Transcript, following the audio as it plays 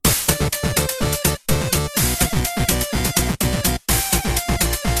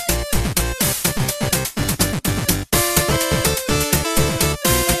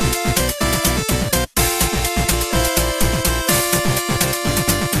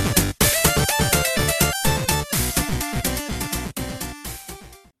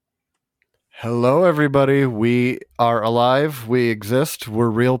Hello, everybody. We are alive. We exist. We're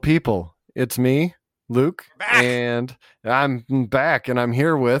real people. It's me, Luke, Back. and I'm back, and I'm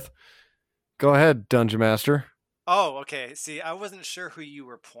here with. Go ahead, Dungeon Master. Oh, okay. See, I wasn't sure who you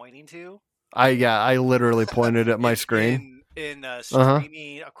were pointing to I literally pointed at my in screen. Uh huh.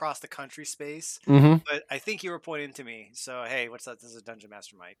 streaming across the country space, Mm but I think you were pointing to me. So hey, what's up? This is Dungeon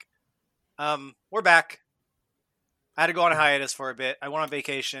Master Mike. We're back. I had to go on a hiatus for a bit. I went on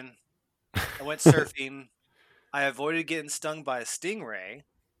vacation. I went hmm. surfing. I avoided getting stung by a stingray.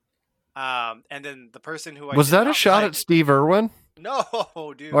 And then the person who I Was did that a not shot like. at Steve Irwin? No,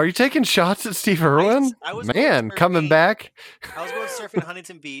 Are dude. you taking shots at Steve Irwin? I was going Man, coming surfing. back. I was going surfing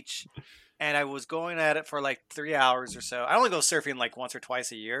Huntington Beach, and I was going at it for like 3 hours or so. I only go surfing like once or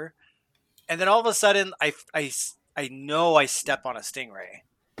twice a year, and then all of a sudden, I know I step on a stingray,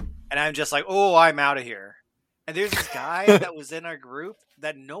 and I'm just like, oh, I'm out of here. And there's this guy that was in our group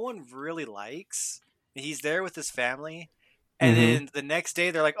that no one really likes, and he's there with his family. And Mm-hmm. then the next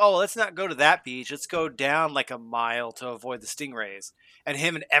day, they're like, "Oh, let's not go to that beach. Let's go down like a mile to avoid the stingrays." And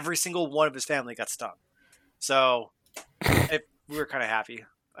him and every single one of his family got stung. So we were kind of happy.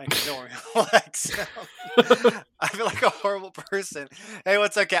 I no one likes. I feel like a horrible person. Hey,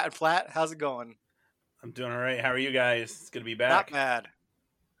 what's up, Cat and Flat? How's it going? I'm doing all right. How are you guys? It's good to be Not back. bad.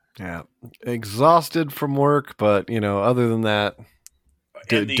 Yeah, exhausted from work, but other than that,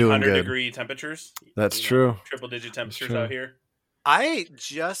 And the doing 100 good. degree temperatures. That's true. Triple digit That's temperatures true. out here. I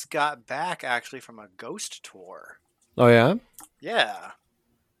just got back actually from a ghost tour. Oh yeah. Yeah,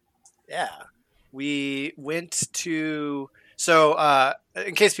 yeah. We went to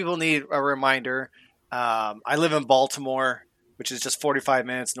in case people need a reminder, I live in Baltimore, which is just 45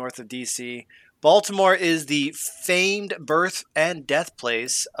 minutes north of DC. Baltimore is the famed birth and death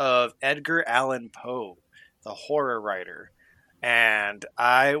place of Edgar Allan Poe, the horror writer. And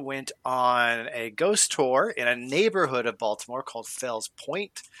I went on a ghost tour in a neighborhood of Baltimore called Fells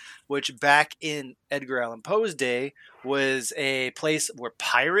Point, which back in Edgar Allan Poe's day was a place where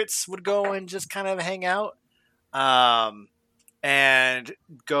pirates would go and just kind of hang out, um, and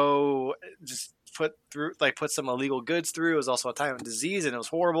go just put some illegal goods through. It was also a time of disease, and it was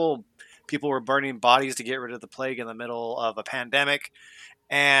horrible. People were burning bodies to get rid of the plague in the middle of a pandemic.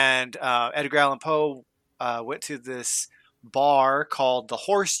 And Edgar Allan Poe went to this bar called The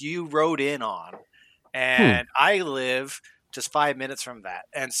Horse You Rode In On, Hmm. and I live just 5 minutes from that.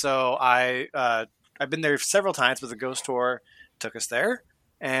 And so I've been there several times, but the ghost tour took us there,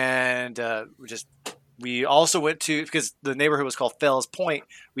 and we also went to, because the neighborhood was called Fells Point.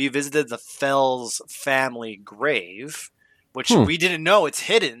 We visited the Fells family grave, which Hmm. we didn't know it's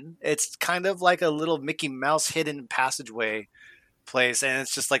hidden. It's kind of like a little Mickey Mouse hidden passageway place, and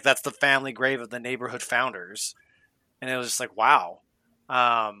it's just like that's the family grave of the neighborhood founders, and it was just like wow.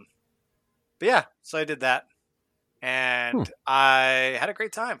 But yeah, so I did that, Hmm. and I had a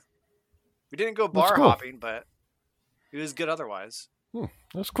great time. We didn't go That's bar cool. hopping, but it was good otherwise.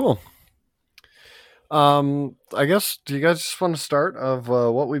 That's cool. I guess, do you guys just want to start of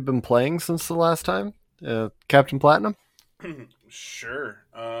what we've been playing since the last time? Captain Platinum? Sure.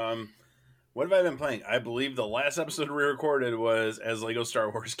 What have I been playing? I believe the last episode we recorded was as Lego Star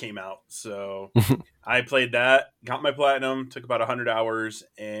Wars came out. So I played that, got my platinum, took about 100 hours,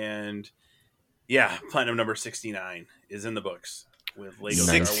 and yeah, platinum number 69 is in the books with Lego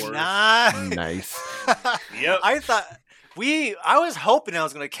Nice. Star Wars. 69. Nice. Yep. I was hoping I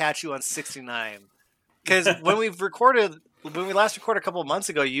was going to catch you on 69, because when we last recorded a couple of months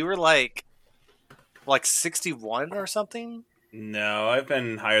ago, you were like 61 or something. No, I've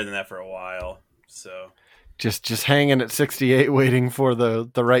been higher than that for a while. So Just hanging at 68 waiting for the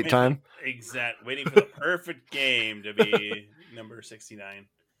right time. waiting for the perfect game to be number 69.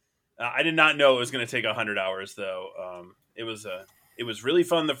 I did not know it was going to take 100 hours though. It was really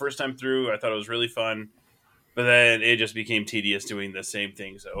fun the first time through. I thought it was really fun, but then it just became tedious doing the same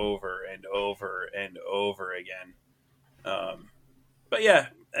things over and over and over again. But yeah,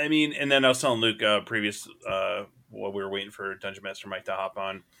 I mean, and then I was telling Luke while we were waiting for Dungeon Master Mike to hop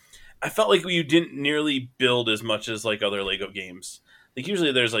on, I felt like you didn't nearly build as much as like other Lego games. Like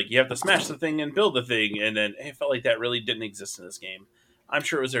usually there's like you have to smash the thing and build the thing, and then it felt like that really didn't exist in this game. I'm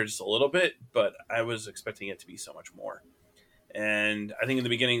sure it was there just a little bit, but I was expecting it to be so much more. And I think in the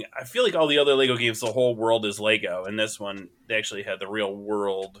beginning, I feel like all the other Lego games, the whole world is Lego. And this one, they actually had the real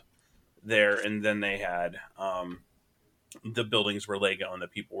world there, and then they had the buildings were Lego and the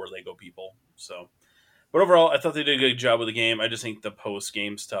people were Lego people. So, but overall, I thought they did a good job with the game. I just think the post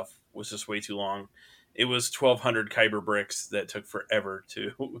game stuff was just way too long. It was 1,200 Kyber bricks that took forever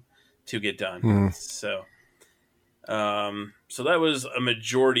to get done. Hmm. So, So that was a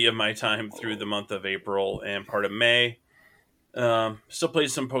majority of my time through the month of April and part of May. Still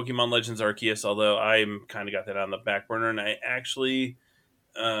played some Pokemon Legends Arceus, although I'm kind of got that on the back burner. And I actually,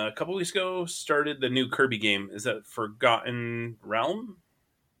 a couple weeks ago, started the new Kirby game. Is that Forgotten Realm?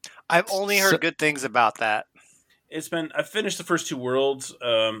 I've only heard good things about that. I finished the first two worlds.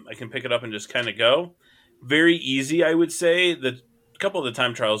 I can pick it up and just kind of go. Very easy, I would say. The couple of the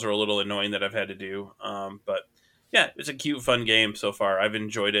time trials are a little annoying that I've had to do. But yeah, it's a cute, fun game so far. I've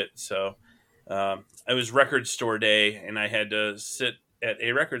enjoyed it. So it was record store day, and I had to sit at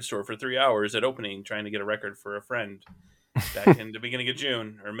a record store for 3 hours at opening trying to get a record for a friend back in the beginning of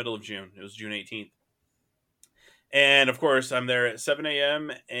June or middle of June. It was June 18th. And of course, I'm there at 7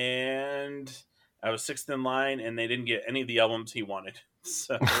 a.m. and I was sixth in line, and they didn't get any of the albums he wanted.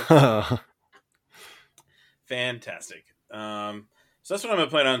 So fantastic. So that's what I'm going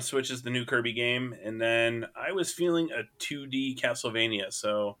to play on Switch is the new Kirby game. And then I was feeling a 2D Castlevania.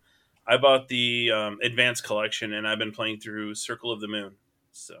 So I bought the Advanced Collection, and I've been playing through Circle of the Moon.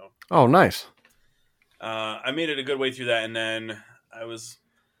 So Oh, nice. I made it a good way through that. And then I was...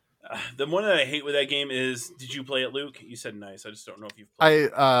 the one that I hate with that game is, did you play it, Luke? You said nice. I just don't know if you've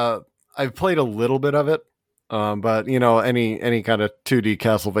played it. I've played a little bit of it, but you know, any kind of 2D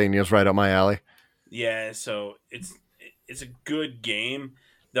Castlevania is right up my alley. Yeah, so it's a good game.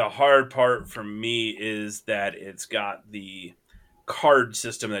 The hard part for me is that it's got the card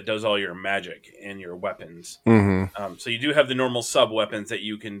system that does all your magic and your weapons. Mm-hmm. So you do have the normal sub weapons that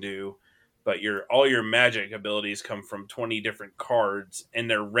you can do, but all your magic abilities come from 20 different cards, and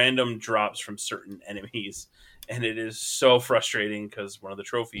they're random drops from certain enemies. And it is so frustrating because one of the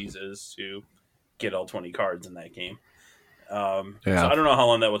trophies is to get all 20 cards in that game. So I don't know how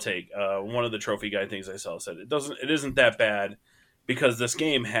long that will take. One of the trophy guy things I saw said it isn't that bad because this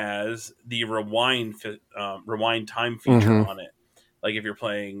game has the rewind time feature on it, like if you're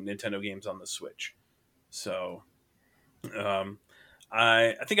playing Nintendo games on the Switch. So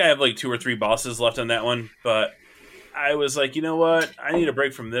I think I have like 2 or 3 bosses left on that one, but I was like, you know what? I need a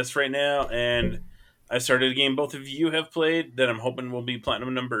break from this right now, and I started a game both of you have played that I'm hoping will be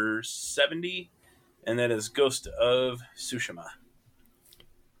platinum number 70, and that is Ghost of Tsushima.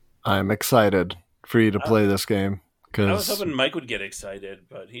 I'm excited for you to play this game. I was hoping Mike would get excited,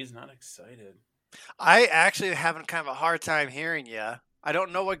 but he's not excited. I actually having kind of a hard time hearing you. I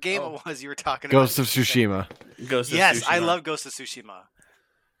don't know what game it was you were talking about. Ghost of Tsushima. Yes, I love Ghost of Tsushima.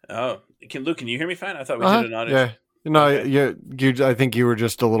 Oh, Luke, can you hear me fine? I thought we did an audio. Yeah. No, okay. I think you were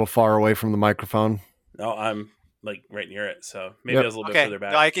just a little far away from the microphone. No, I'm like right near it, so maybe I was a little bit further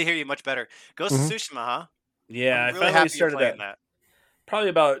back. No, I can hear you much better. Ghost of Tsushima, huh? Yeah, I'm really I finally started that. Probably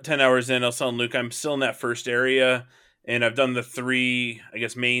about 10 hours in. I was telling Luke I'm still in that first area, and I've done the 3, I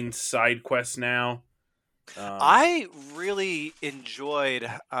guess, main side quests now. I really enjoyed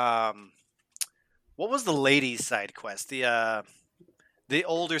what was the ladies' side quest? The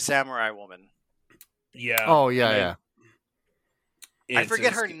older samurai woman. Yeah. Oh yeah. I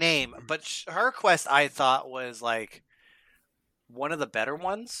forget her name, but her quest I thought was like one of the better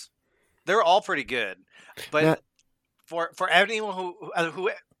ones. They're all pretty good, but for anyone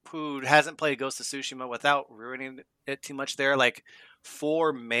who hasn't played Ghost of Tsushima, without ruining it too much, there are like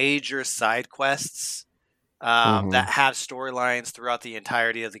 4 major side quests that have storylines throughout the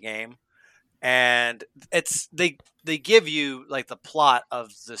entirety of the game, and they give you like the plot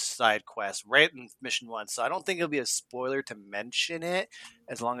of the side quest right in mission 1. So I don't think it'll be a spoiler to mention it,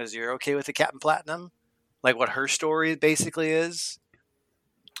 as long as you're okay with the Captain Platinum, like what her story basically is.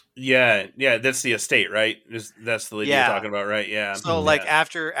 Yeah, that's the estate, right? That's the lady you're talking about, right? Yeah. So like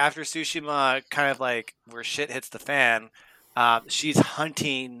after Tsushima, kind of like where shit hits the fan, she's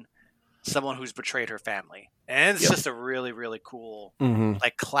hunting someone who's betrayed her family, and it's just a really, really cool,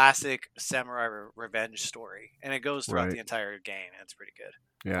 like classic samurai revenge story, and it goes throughout the entire game, and it's pretty good.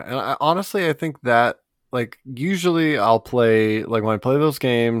 Yeah, and honestly, I think that like usually I'll play, like when I play those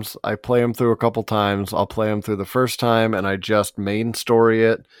games, I play them through a couple times. I'll play them through the first time, and I just main story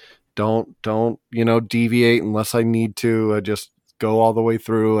it. Don't deviate unless I need to. I just go all the way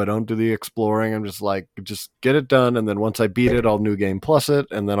through. I don't do the exploring. I'm just like, just get it done, and then once I beat it, I'll new game plus it,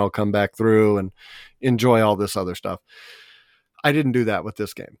 and then I'll come back through and enjoy all this other stuff. I didn't do that with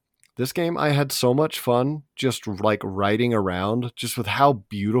this game. This game, I had so much fun just like riding around just with how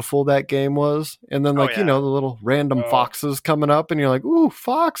beautiful that game was. And then the little random foxes coming up, and you're like, ooh,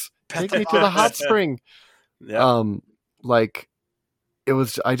 fox, take me to the hot spring. Yeah. Like it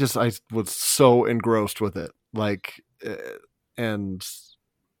was, I was so engrossed with it. Like, and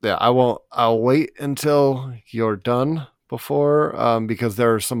yeah, I'll wait until you're done before, because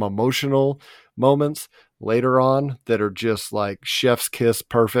there are some emotional moments later on that are just like chef's kiss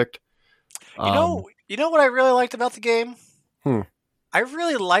perfect. You know what I really liked about the game? Hmm. I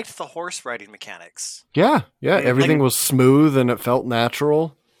really liked the horse riding mechanics. Yeah, everything was smooth and it felt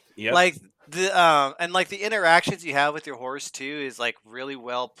natural. Yep. Like the interactions you have with your horse too is like really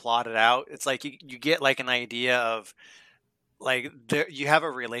well plotted out. It's like you get like an idea of like you have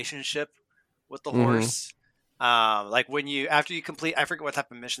a relationship with the horse. Like when after you complete, I forget what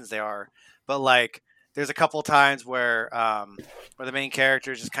type of missions they are, but like there's a couple times where the main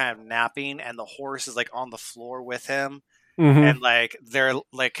character is just kind of napping and the horse is like on the floor with him. And like their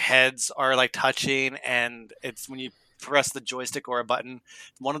like heads are like touching, and it's when you press the joystick or a button,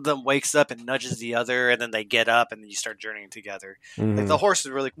 one of them wakes up and nudges the other, and then they get up, and then you start journeying together. Like the horse is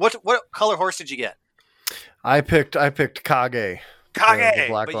really what color horse did you get? I picked Kage.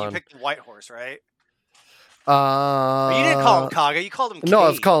 Kage, but you picked the white horse, right? But you didn't call him Kage, you called him Cage. No, I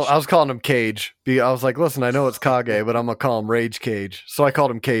was calling him Cage. I was like, listen, I know it's Kage, but I'm gonna call him Rage Cage. So I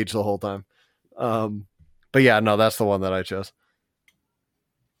called him Cage the whole time. But yeah, no, that's the one that I chose.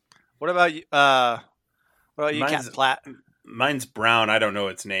 What about you? Cat Platt? Mine's Brown. I don't know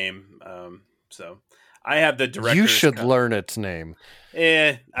its name. So I have the director's. You should learn its name.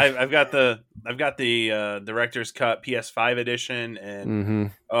 I've got the director's cut PS5 edition,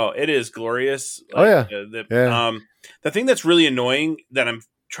 and it is glorious. Like, the thing that's really annoying that I'm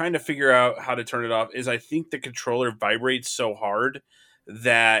trying to figure out how to turn it off is I think the controller vibrates so hard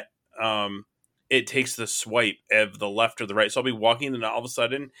that it takes the swipe of the left or the right. So I'll be walking and all of a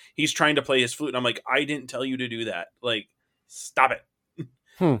sudden he's trying to play his flute and I'm like, I didn't tell you to do that. Like, stop it.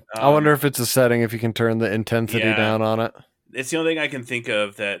 I wonder if it's a setting, if you can turn the intensity down on it. It's the only thing I can think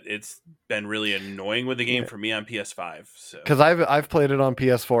of that it's been really annoying with the game for me on PS5. Because I've played it on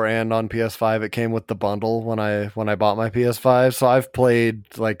PS4 and on PS5. It came with the bundle when I bought my PS5, so I've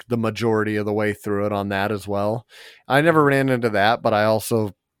played like the majority of the way through it on that as well. I never ran into that, but I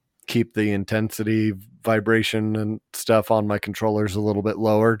also keep the intensity, vibration, and stuff on my controllers a little bit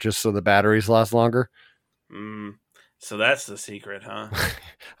lower, just so the batteries last longer. So that's the secret, huh?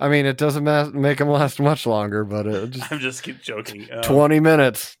 I mean, it doesn't make them last much longer, but I'm just keep joking. 20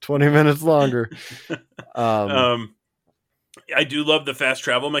 minutes longer. I do love the fast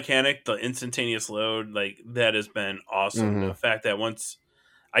travel mechanic, the instantaneous load. Like, that has been awesome. The fact that once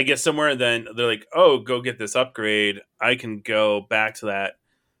I get somewhere, then they're like, "Oh, go get this upgrade," I can go back to that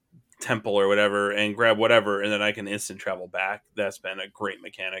temple or whatever and grab whatever, and then I can instant travel back. That's been a great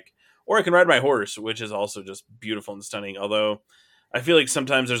mechanic. Or I can ride my horse, which is also just beautiful and stunning. Although I feel like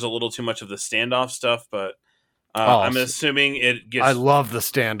sometimes there's a little too much of the standoff stuff, but I'm assuming it gets. I love the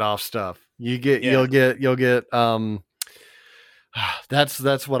standoff stuff. You'll get.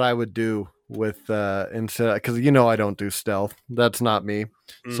 That's what I would do with instead, because I don't do stealth. That's not me.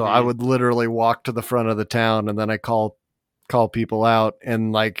 So I would literally walk to the front of the town and then I call people out,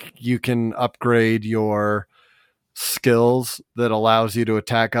 and like you can upgrade your skills that allows you to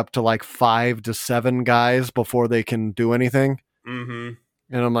attack up to like 5 to 7 guys before they can do anything. And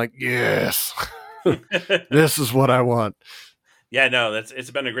I'm like, yes, this is what I want. Yeah, no,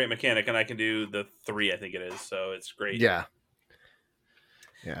 it's been a great mechanic, and I can do the 3, I think it is, so it's great. Yeah,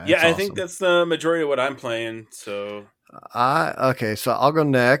 I think that's the majority of what I'm playing. So so I'll go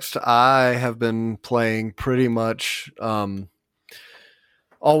next. I have been playing pretty much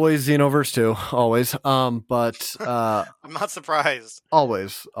always Xenoverse 2, always. But I'm not surprised.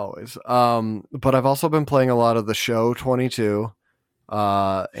 Always. But I've also been playing a lot of the show 22.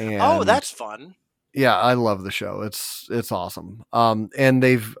 And that's fun. Yeah, I love the show. It's awesome. And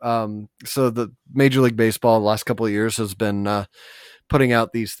they've so the Major League Baseball the last couple of years has been putting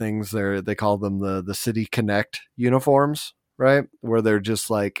out these things. They call them the City Connect uniforms, right? Where they're just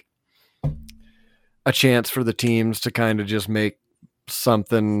like a chance for the teams to kind of just make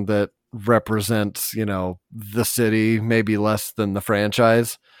something that represents, the city, maybe less than the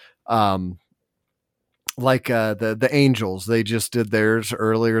franchise. Like the Angels, they just did theirs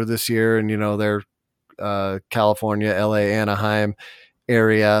earlier this year, and they're California, LA, Anaheim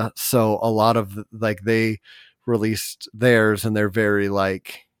area. So a lot of they released theirs, and they're very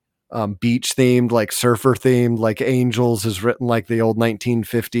like beach themed, like surfer themed. Like Angels is written like the old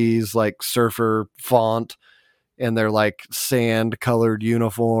 1950s like surfer font, and they're like sand colored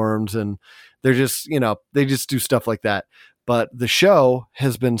uniforms, and they're just they just do stuff like that. But the show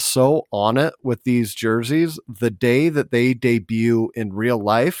has been so on it with these jerseys. The day that they debut in real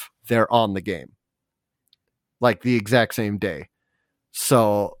life, they're on the game. Like the exact same day.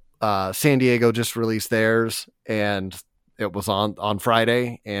 So San Diego just released theirs, and it was on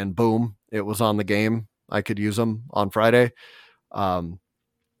Friday, and boom, it was on the game. I could use them on Friday.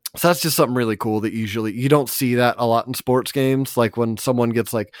 So that's just something really cool that usually you don't see that a lot in sports games. Like when someone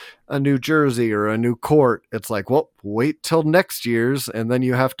gets like a new jersey or a new court, it's like, well, wait till next year's, and then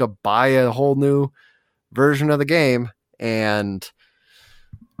you have to buy a whole new version of the game, and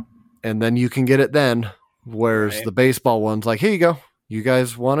then you can get it then. Whereas Right. the baseball one's like, here you go, you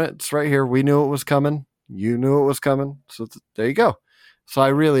guys want it, it's right here. We knew it was coming. You knew it was coming, so there you go. So I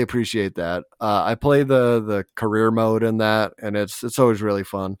really appreciate that. I play the career mode in that, and it's always really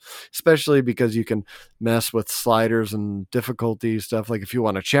fun, especially because you can mess with sliders and difficulty stuff. Like if you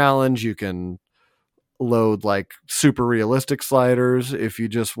want a challenge, you can load like super realistic sliders. If you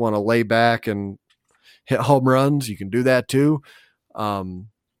just want to lay back and hit home runs, you can do that too. But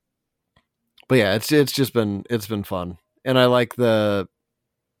yeah, it's been fun, and I like the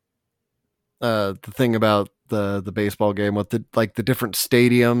thing about the baseball game with the different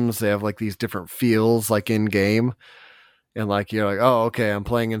stadiums. They have like these different feels like in game, and like you're like, oh, okay, I'm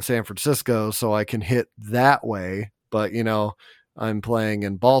playing in San Francisco, so I can hit that way. But I'm playing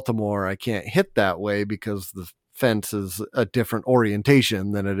in Baltimore, I can't hit that way because the fence is a different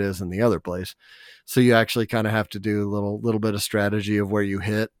orientation than it is in the other place. So you actually kind of have to do a little bit of strategy of where you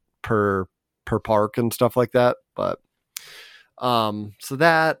hit per park and stuff like that. But so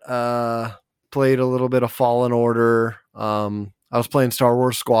that played a little bit of Fallen Order. I was playing Star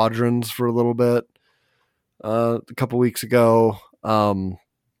Wars Squadrons for a little bit a couple weeks ago. And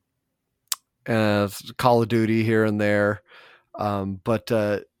Call of Duty here and there.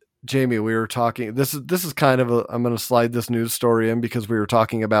 But Jamie, we were talking. This is kind of I'm going to slide this news story in because we were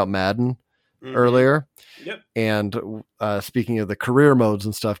talking about Madden earlier. Yep. And speaking of the career modes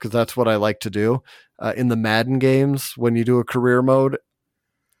and stuff, because that's what I like to do in the Madden games. When you do a career mode,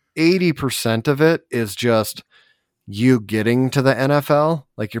 80% of it is just you getting to the NFL.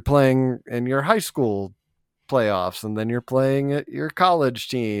 Like you're playing in your high school playoffs, and then you're playing at your college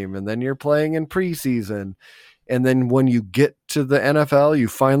team, and then you're playing in preseason. And then when you get to the NFL, you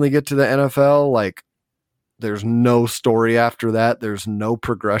finally get to the NFL, like there's no story after that. There's no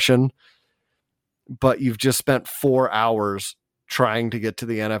progression, but you've just spent 4 hours trying to get to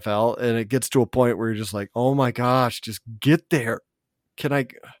the NFL. And it gets to a point where you're just like, oh my gosh, just get there.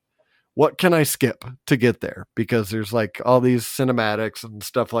 What can I skip to get there? Because there's like all these cinematics and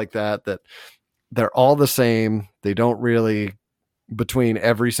stuff like that they're all the same. They don't really, between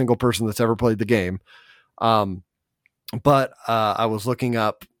every single person that's ever played the game. But I was looking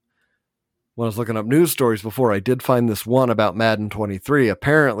up, when I was looking up news stories before, I did find this one about Madden 23.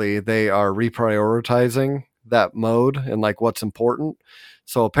 Apparently they are reprioritizing that mode and like what's important.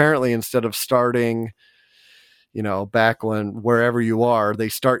 So apparently instead of starting, back when wherever you are, they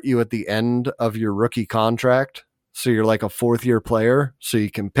start you at the end of your rookie contract. So you're like a 4th year player. So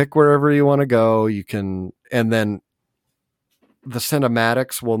you can pick wherever you want to go. And then the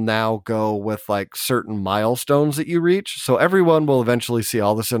cinematics will now go with like certain milestones that you reach. So everyone will eventually see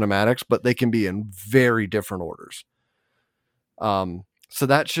all the cinematics, but they can be in very different orders. So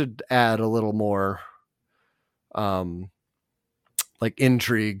that should add a little more, like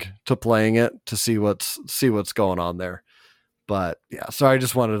intrigue to playing it to see what's going on there. But yeah, so I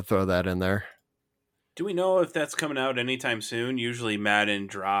just wanted to throw that in there. Do we know if that's coming out anytime soon? Usually Madden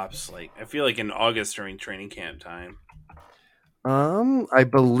drops I feel like in August during training camp time. I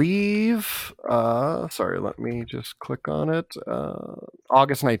believe sorry, let me just click on it.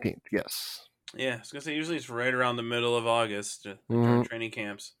 August 19th, yes. Yeah, I was gonna say usually it's right around the middle of August during training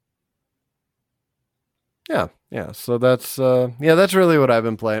camps. Yeah. So that's that's really what I've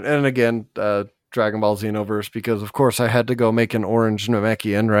been playing. And again, Dragon Ball Xenoverse, because of course I had to go make an orange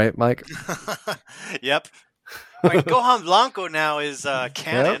Namekian, right, Mike? Yep. Gohan Blanco now is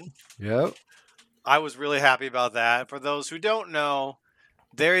canon. Yep. I was really happy about that. For those who don't know,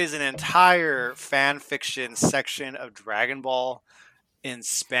 there is an entire fan fiction section of Dragon Ball in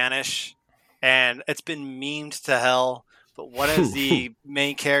Spanish, and it's been memed to hell. But one of the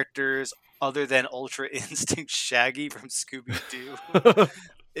main characters, other than Ultra Instinct Shaggy from Scooby Doo,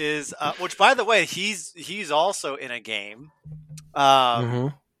 is which, by the way, he's also in a game.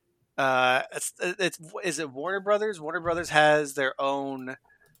 Is it Warner Brothers? Warner Brothers has their own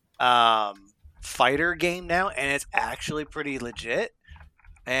fighter game now, and it's actually pretty legit.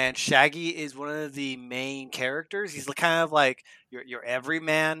 And Shaggy is one of the main characters. He's kind of like your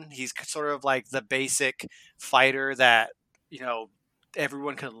everyman. He's sort of like the basic fighter that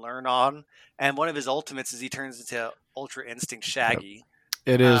everyone can learn on. And one of his ultimates is he turns into Ultra Instinct Shaggy.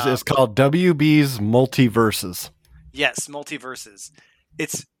 It is. It's called WB's Multiverses. Yes, Multiverses.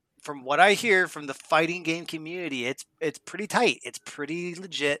 It's, from what I hear from the fighting game community, it's pretty tight. It's pretty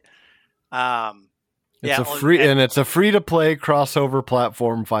legit. It's Yeah, a free and it's a free to play crossover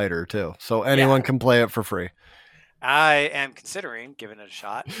platform fighter too, so anyone can play it for free. I am considering giving it a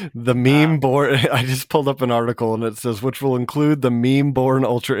shot. The meme born. I just pulled up an article and it says which will include the meme born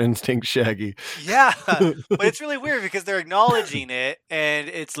Ultra Instinct Shaggy. Yeah, but it's really weird because they're acknowledging it and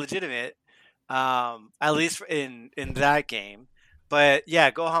it's legitimate, at least in that game. But yeah,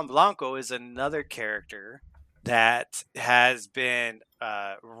 Gohan Blanco is another character that has been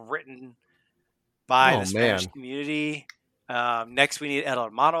written by the Spanish community. Next, we need El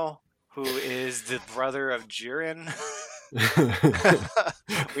Hermano, who is the brother of Jiren.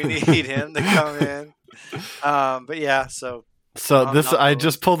 We need him to come in. But yeah, so this I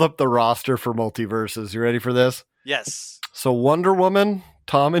just pulled up the roster for Multiverses. You ready for this? Yes. So Wonder Woman,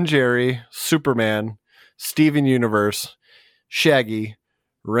 Tom and Jerry, Superman, Steven Universe, Shaggy,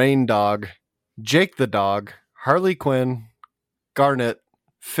 Rain Dog, Jake the Dog, Harley Quinn, Garnet,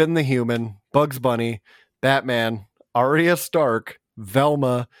 Finn the Human, Bugs Bunny, Batman, Arya Stark,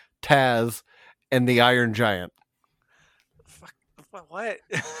 Velma, Taz, and the Iron Giant. What?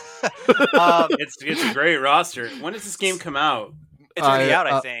 It's a great roster. When does this game come out? It's already out,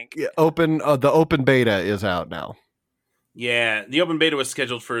 I think. The open beta is out now. Yeah, the open beta was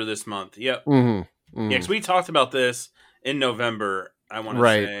scheduled for this month. Yep. Mm-hmm. Yeah, because we talked about this in November. I want to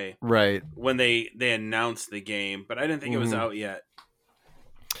say when they announced the game, but I didn't think it was out yet.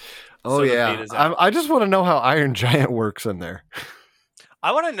 Oh so yeah, I just want to know how Iron Giant works in there.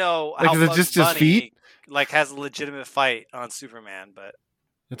 I want to know how it's just his feet has a legitimate fight on Superman, but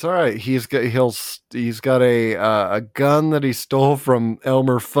it's all right. He's got a gun that he stole from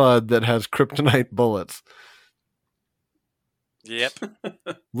Elmer Fudd that has kryptonite bullets. Yep.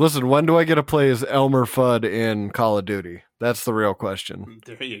 Listen, when do I get to play as Elmer Fudd in Call of Duty? That's the real question.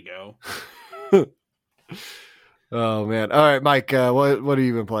 There you go. Oh man! All right, Mike. What have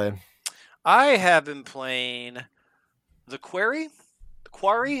you been playing? I have been playing The Quarry. The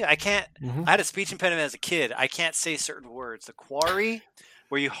Quarry. I can't. I had a speech impediment as a kid. I can't say certain words. The Quarry,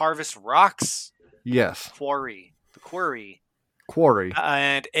 where you harvest rocks. Yes. Quarry. The Quarry. Quarry.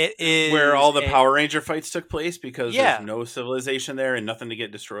 And it is where all the Power Ranger fights took place because there's no civilization there and nothing to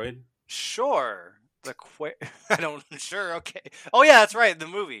get destroyed. Sure. I don't. Sure. Okay. Oh yeah, that's right. The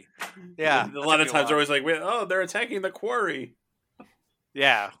movie. Yeah. A lot of times they're always like, they're attacking the Quarry.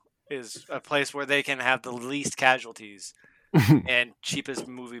 Yeah. Is a place where they can have the least casualties and cheapest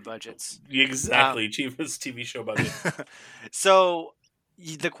movie budgets. Exactly, cheapest TV show budget. So,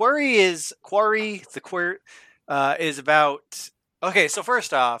 The Quarry is about. Okay, so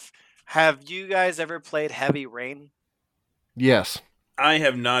first off, have you guys ever played Heavy Rain? Yes, I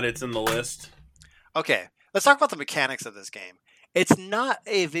have not. It's in the list. Okay, let's talk about the mechanics of this game. It's not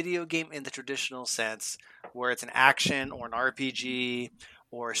a video game in the traditional sense, where it's an action or an RPG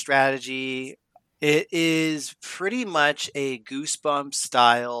or a strategy. It is pretty much a Goosebumps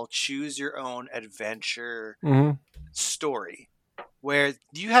style choose your own adventure story where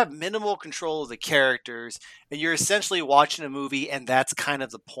you have minimal control of the characters and you're essentially watching a movie, and that's kind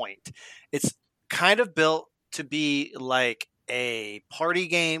of the point. It's kind of built to be like a party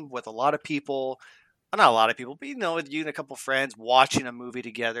game with a lot of people. Not a lot of people, but with you and a couple friends watching a movie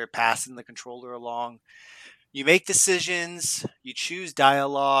together, passing the controller along. You make decisions, you choose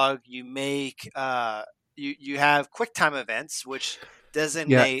dialogue, you make you have quick time events, which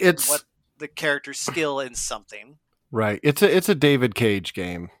designate what the character's skill in something. Right. It's a David Cage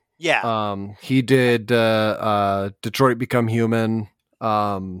game. Yeah. He did Detroit Become Human.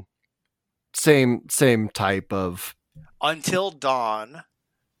 Same type of Until Dawn.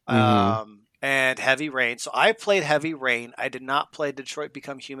 And Heavy Rain. So I played Heavy Rain. I did not play Detroit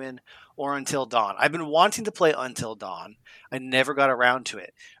Become Human or Until Dawn. I've been wanting to play Until Dawn. I never got around to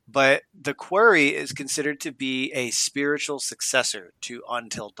it. But The Quarry is considered to be a spiritual successor to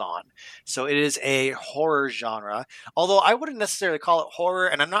Until Dawn. So it is a horror genre. Although I wouldn't necessarily call it horror,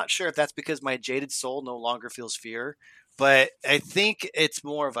 and I'm not sure if that's because my jaded soul no longer feels fear. But I think it's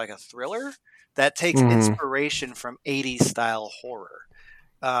more of like a thriller that takes inspiration from 80s style horror.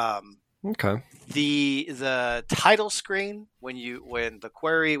 Okay. The title screen when you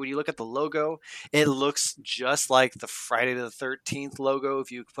look at the logo, it looks just like the Friday the 13th logo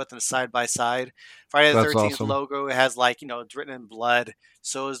if you put them side by side. Friday the 13th awesome. Logo, it has it's written in blood.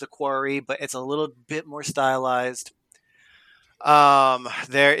 So is The Quarry, but it's a little bit more stylized.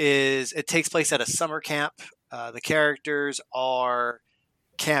 It takes place at a summer camp. The characters are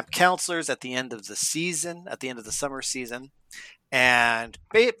camp counselors at the end of the summer season. And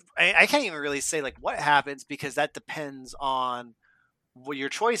I can't even really say what happens because that depends on what your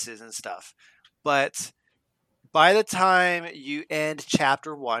choices and stuff. But by the time you end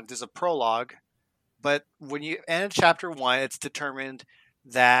chapter 1, there's a prologue but when you end chapter 1, it's determined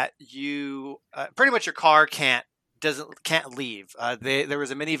that you pretty much your car can't leave. There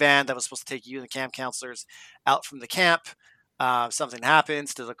was a minivan that was supposed to take you and the camp counselors out from the camp. Something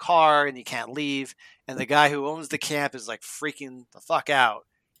happens to the car and you can't leave. And the guy who owns the camp is like freaking the fuck out.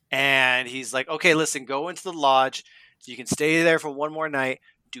 And he's like, okay, listen, go into the lodge. You can stay there for one more night.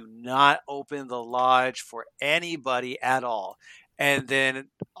 Do not open the lodge for anybody at all. And then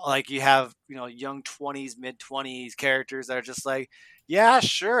like you have, young 20s, mid 20s characters that are just like, yeah,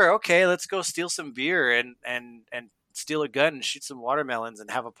 sure. Okay. Let's go steal some beer and steal a gun and shoot some watermelons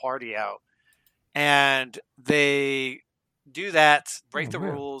and have a party out. And they do that, break the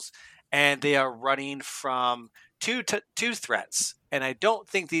rules, and they are running from two threats. And I don't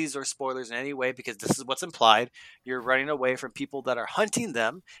think these are spoilers in any way because this is what's implied. You're running away from people that are hunting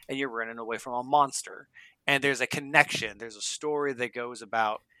them, and you're running away from a monster. And there's a connection. There's a story that goes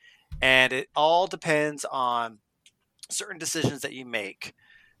about. And it all depends on certain decisions that you make.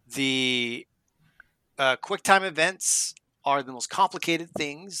 The QuickTime events are the most complicated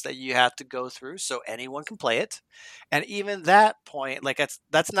things that you have to go through, so anyone can play it. And even that point, like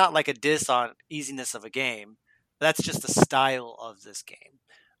that's not like a diss on easiness of a game. That's just the style of this game.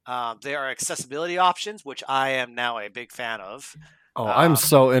 There are accessibility options, which I am now a big fan of. Oh, I'm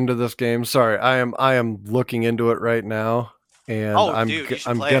so into this game. Sorry, I am looking into it right now, and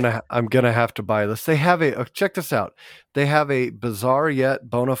I'm gonna have to buy this. They have check this out. They have a bizarre yet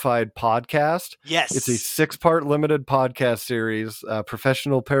bona fide podcast. Yes, it's a 6-part limited podcast series.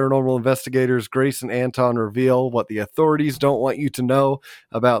 Professional paranormal investigators Grace and Anton reveal what the authorities don't want you to know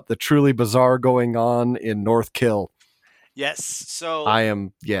about the truly bizarre going on in North Kill. Yes, so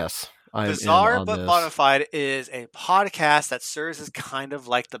Bizarre but Bonafide is a podcast that serves as kind of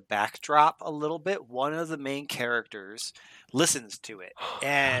like the backdrop a little bit. One of the main characters listens to it,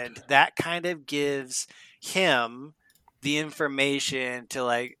 and that kind of gives him the information to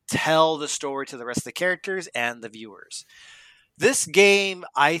like tell the story to the rest of the characters and the viewers. This game,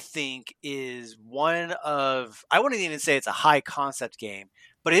 I think, is I wouldn't even say it's a high concept game,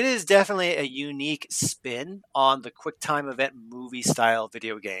 but it is definitely a unique spin on the QuickTime event movie style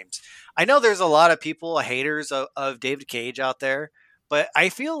video games. I know there's a lot of people, haters of David Cage out there, but I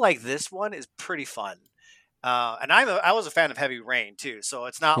feel like this one is pretty fun. And I was a fan of Heavy Rain too, so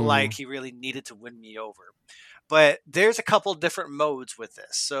it's not like he really needed to win me over. But there's a couple different modes with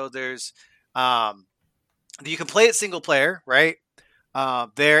this. So there's you can play it single player, right?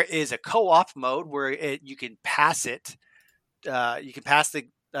 There is a co-op mode where you can pass it. You can pass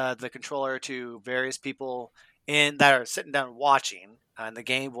the controller to various people that are sitting down watching, and the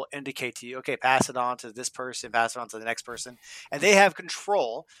game will indicate to you, okay, pass it on to this person, pass it on to the next person, and they have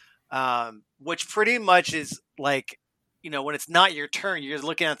control, which pretty much is like, when it's not your turn, you're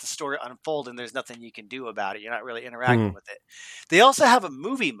looking at the story unfold, and there's nothing you can do about it. You're not really interacting with it. They also have a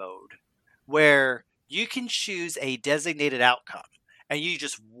movie mode where you can choose a designated outcome, and you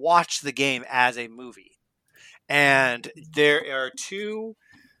just watch the game as a movie. And there are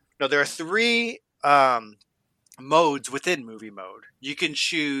three modes within movie mode. You can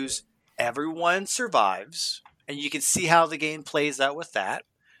choose everyone survives, and you can see how the game plays out with that.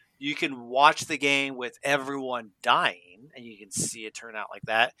 You can watch the game with everyone dying, and you can see it turn out like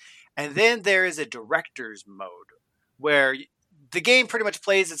that. And then there is a director's mode where the game pretty much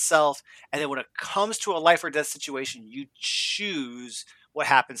plays itself, and then when it comes to a life or death situation, you choose what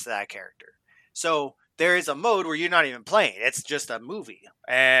happens to that character. So there is a mode where you're not even playing. It's just a movie,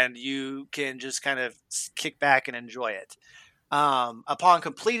 and you can just kind of kick back and enjoy it. Upon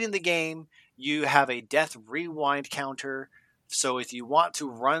completing the game, you have a death rewind counter. So if you want to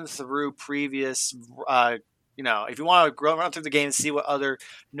run through previous, if you want to run through the game and see what other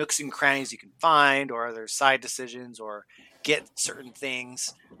nooks and crannies you can find, or other side decisions, or get certain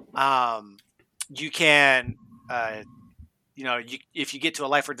things, you can, if you get to a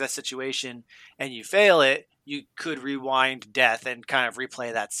life or death situation and you fail it, you could rewind death and kind of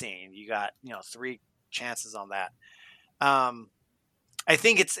replay that scene. You got, 3 chances on that. I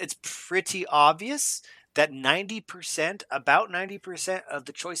think it's pretty obvious that about 90% of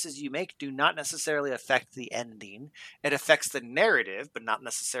the choices you make do not necessarily affect the ending. It affects the narrative, but not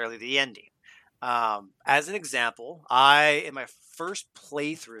necessarily the ending. As an example, in my first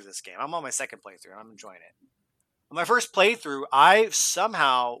playthrough of this game, I'm on my second playthrough and I'm enjoying it. On my first playthrough, I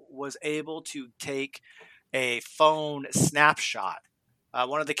somehow was able to take a phone snapshot.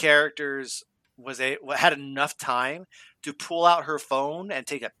 One of the characters had enough time to pull out her phone and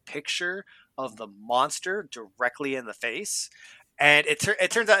take a picture of the monster directly in the face, and it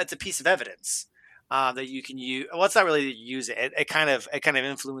turns out it's a piece of evidence that you can use. Well, it's not really to use it. It kind of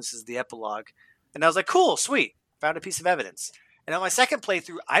influences the epilogue. And I was like, cool, sweet, found a piece of evidence. And on my second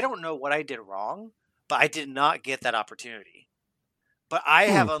playthrough, I don't know what I did wrong, but I did not get that opportunity. But I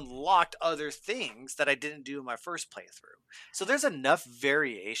have unlocked other things that I didn't do in my first playthrough. So there's enough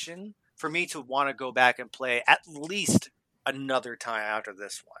variation for me to want to go back and play at least another time after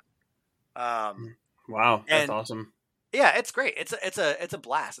this one. Wow, that's awesome. Yeah, it's great. It's a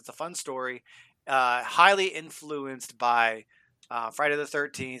blast. It's a fun story. Highly influenced by Friday the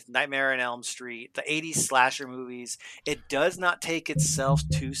 13th, Nightmare on Elm Street, the 80s slasher movies. It does not take itself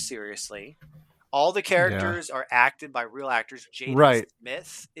too seriously. All the characters are acted by real actors. Jaden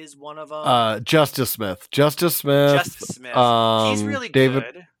Smith is one of them. Justice Smith. He's really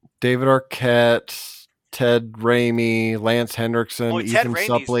good. David Arquette, Ted Raimi, Lance Henriksen, Ethan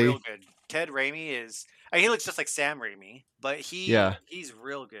Suplee. Real good. Ted Raimi is... I mean, he looks just like Sam Raimi, but he's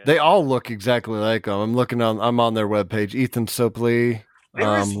real good. They all look exactly like him. I'm on their webpage. Ethan Suplee,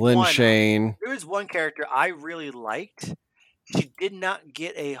 Lynn Shane. There was one character I really liked. She did not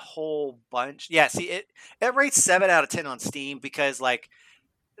get a whole bunch. Yeah, see, it rates 7 out of 10 on Steam because, like,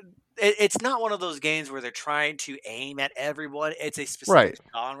 it's not one of those games where they're trying to aim at everyone. It's a specific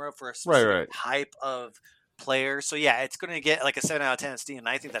genre for a specific type of player. So, yeah, it's going to get, like, a 7 out of 10 on Steam, and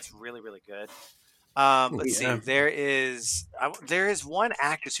I think that's really, really good. Let's see. There is one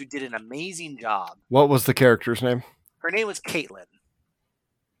actress who did an amazing job. What was the character's name? Her name was Caitlin.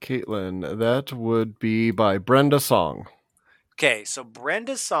 Caitlin. That would be by Brenda Song. Okay, so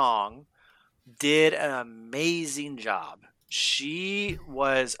Brenda Song did an amazing job. She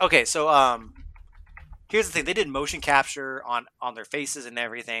was okay. So here's the thing: they did motion capture on their faces and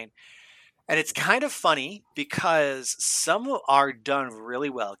everything, and it's kind of funny because some are done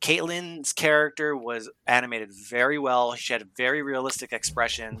really well. Caitlin's character was animated very well. She had very realistic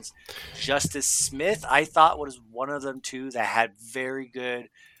expressions. Justice Smith, I thought, was one of them too that had very good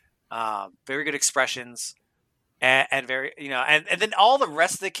expressions. And very, and then all the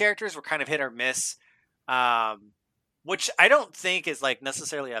rest of the characters were kind of hit or miss, which I don't think is like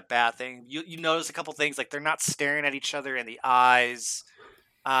necessarily a bad thing. You notice a couple things, like they're not staring at each other in the eyes.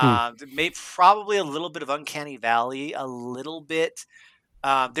 Maybe probably a little bit of Uncanny Valley, a little bit.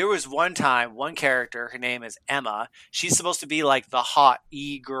 There was one character, her name is Emma. She's supposed to be like the hot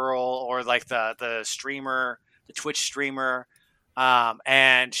e-girl or like the streamer, the Twitch streamer,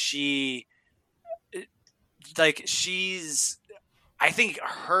 and I think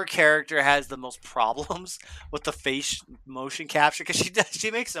her character has the most problems with the face motion capture because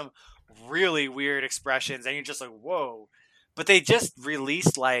she makes some really weird expressions and you're just like, whoa. But they just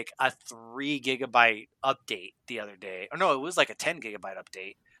released like a 3 gigabyte update the other day. Oh no, it was like a 10 gigabyte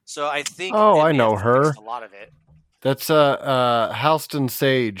update. So I think I know her. A lot of it. That's Halston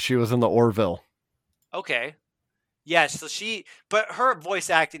Sage. She was in the Orville. Okay. Yes, but her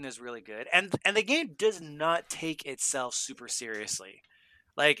voice acting is really good, and the game does not take itself super seriously,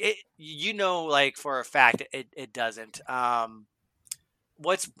 like it. Like for a fact, it doesn't.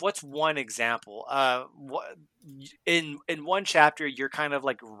 What's one example? In one chapter, you're kind of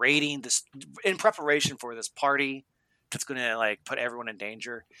like raiding this in preparation for this party that's going to like put everyone in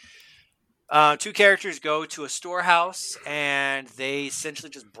danger. 2 characters go to a storehouse and they essentially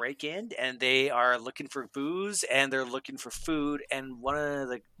just break in and they are looking for booze and they're looking for food. And one of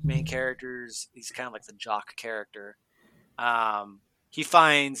the main characters, he's kind of like the jock character. He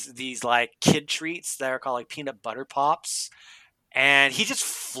finds these like kid treats that are called like peanut butter pops. And he just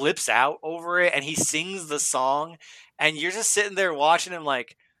flips out over it and he sings the song. And you're just sitting there watching him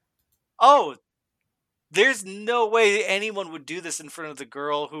like, oh, there's no way anyone would do this in front of the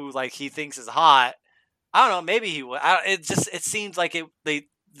girl who like he thinks is hot. I don't know. Maybe he would. It seems like the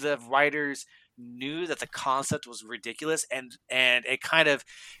writers knew that the concept was ridiculous, and it kind of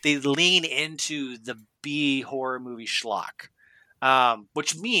they lean into the B horror movie schlock,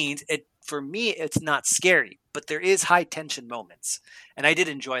 which means for me it's not scary, but there is high tension moments, and I did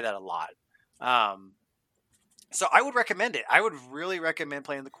enjoy that a lot. So I would recommend it. I would really recommend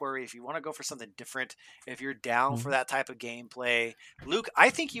playing The Quarry if you want to go for something different. If you're down for that type of gameplay, Luke, I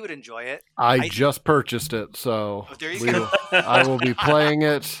think you would enjoy it. I just purchased it, so there you go. I will be playing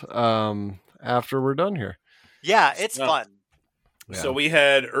it after we're done here. Yeah, it's fun. Yeah. So we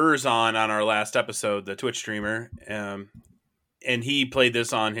had on our last episode, the Twitch streamer, and he played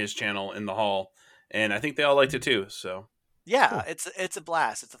this on his channel in the hall, and I think they all liked it too. So yeah, cool. It's a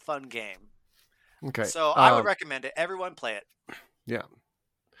blast. It's a fun game. Okay. So I would recommend it. Everyone play it. Yeah.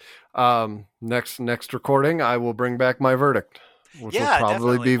 Next recording, I will bring back my verdict, which will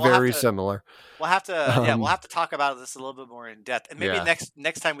probably be very similar. We'll have to we'll have to talk about this a little bit more in depth, and maybe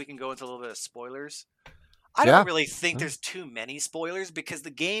next time we can go into a little bit of spoilers. I Yeah. don't really think there's too many spoilers because the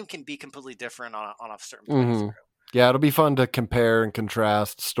game can be completely different on a certain Mm-hmm. playthrough. Yeah, it'll be fun to compare and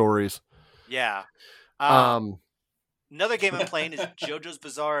contrast stories. Yeah. Um, Another game I'm playing is JoJo's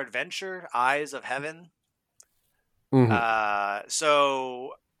Bizarre Adventure: Eyes of Heaven. mhm.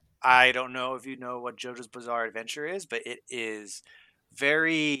 So I don't know if you know what JoJo's Bizarre Adventure is, but it is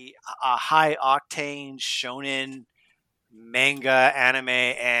very high octane shonen manga anime,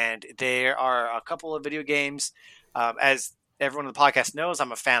 and there are a couple of video games. As everyone on the podcast knows,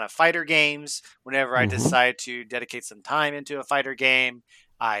 I'm a fan of fighter games. Whenever I Mhm. decide to dedicate some time into a fighter game,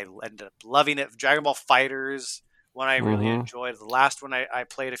 I end up loving it. Dragon Ball Fighters, one I really Mhm. enjoyed. The last one I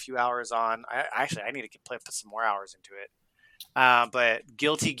played a few hours on. I need to put some more hours into it. But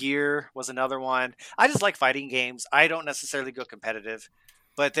Guilty Gear was another one. I just like fighting games. I don't necessarily go competitive,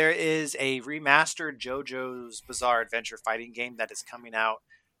 but there is a remastered JoJo's Bizarre Adventure fighting game that is coming out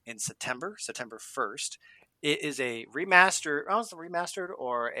in September 1st. It is a remastered. Oh, it's a remastered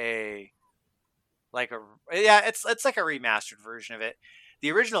or a like a yeah, it's like a remastered version of it.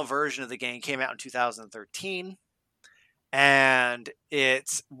 The original version of the game came out in 2013, and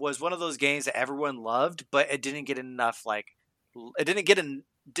it was one of those games that everyone loved, but it didn't get enough it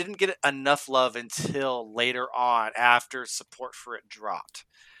didn't get enough love until later on after support for it dropped.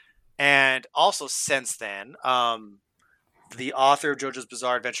 And also since then, the author of JoJo's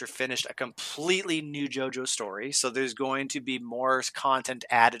Bizarre Adventure finished a completely new JoJo story, so there's going to be more content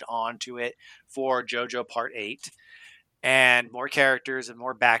added on to it for JoJo Part 8 and more characters and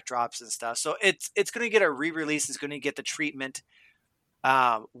more backdrops and stuff. So it's going to get a re-release. It's going to get the treatment.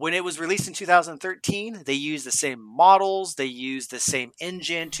 When it was released in 2013, they used the same models, they used the same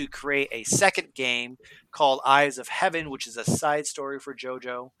engine to create a second game called Eyes of Heaven, which is a side story for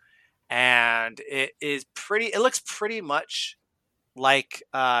JoJo, and it looks pretty much like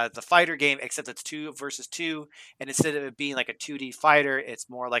the fighter game, except it's 2 versus 2, and instead of it being like a 2D fighter, it's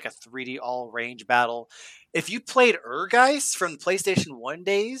more like a 3D all range battle. If you played Urgeist from the PlayStation 1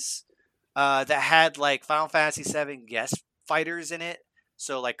 days, that had like Final Fantasy 7 guest fighters in it,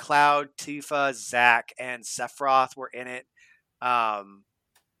 so like Cloud, Tifa, Zack, and Sephiroth were in it. Um,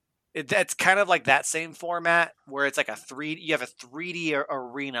 that's kind of like that same format where it's like you have a 3D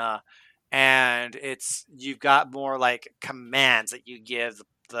arena, and you've got more like commands that you give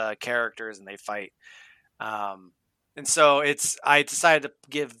the characters and they fight. And so I decided to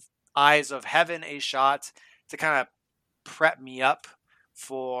give Eyes of Heaven a shot to kind of prep me up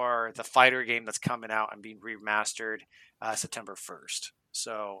for the fighter game that's coming out and being remastered September 1st.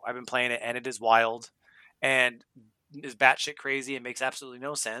 So I've been playing it, and it is wild and is batshit crazy. It makes absolutely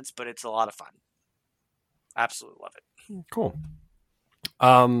no sense, but it's a lot of fun. Absolutely love it. Cool.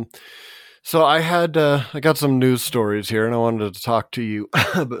 So I got some news stories here, and I wanted to talk to you,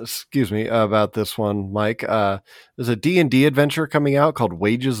 excuse me, about this one, Mike. There's a D&D adventure coming out called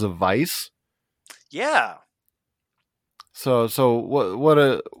Wages of Vice. Yeah. So what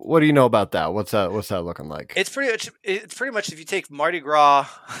do you know about that? What's that looking like? It's pretty much if you take Mardi Gras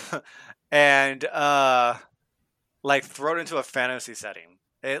and like throw it into a fantasy setting.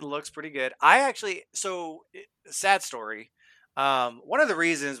 It looks pretty good. Sad story. One of the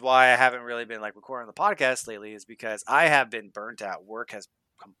reasons why I haven't really been like recording the podcast lately is because I have been burnt out. Work has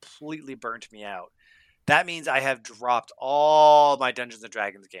completely burnt me out. That means I have dropped all my Dungeons and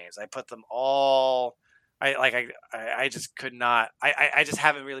Dragons games. I put them all. I just could not. I just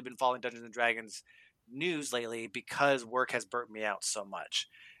haven't really been following Dungeons and Dragons news lately because work has burnt me out so much.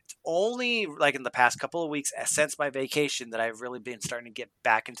 It's only like in the past couple of weeks since my vacation that I've really been starting to get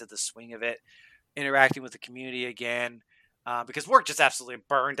back into the swing of it, interacting with the community again. Because work just absolutely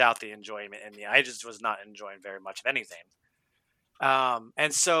burned out the enjoyment in me. I just was not enjoying very much of anything.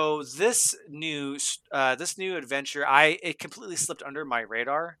 And so this new adventure, it completely slipped under my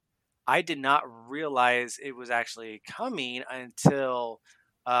radar. I did not realize it was actually coming until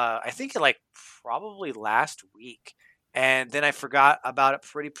I think like probably last week, and then I forgot about it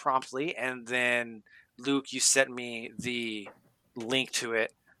pretty promptly. And then Luke, you sent me the link to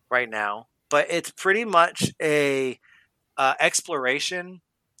it right now. But it's pretty much a exploration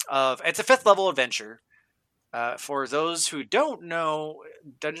of. It's a 5th level adventure. For those who don't know,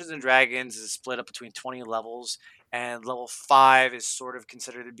 Dungeons and Dragons is split up between 20 levels, and level 5 is sort of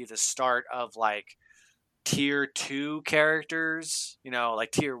considered to be the start of like tier 2 characters. You know,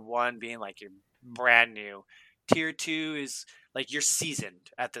 like tier 1 being like you're brand new. Tier 2 is like you're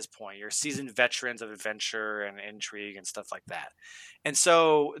seasoned at this point. You're seasoned veterans of adventure and intrigue and stuff like that. And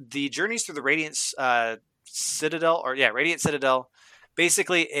so the journeys through the Radiant Citadel, Radiant Citadel.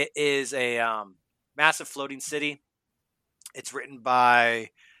 Basically, it is a massive floating city. It's written by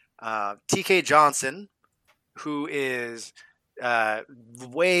T.K. Johnson, who is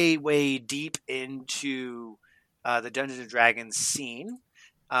way deep into the Dungeons and Dragons scene.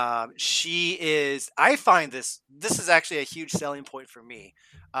 She is. I find this is actually a huge selling point for me,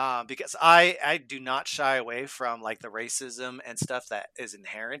 because I do not shy away from like the racism and stuff that is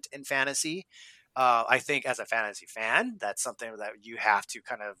inherent in fantasy. I think as a fantasy fan, that's something that you have to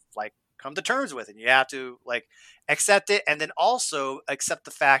kind of like come to terms with, and you have to like accept it, and then also accept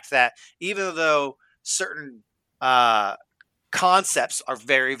the fact that even though certain uh, concepts are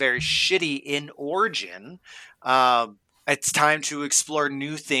very shitty in origin, it's time to explore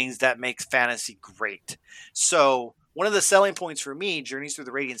new things that make fantasy great. So one of the selling points for me, Journeys Through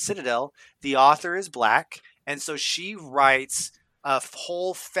the Radiant Citadel, the author is black, and so she writes a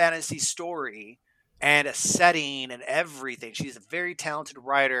whole fantasy story and a setting and everything. She's a very talented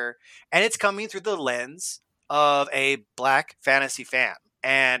writer, and it's coming through the lens of a black fantasy fan.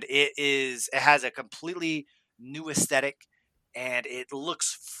 And it has a completely new aesthetic, and it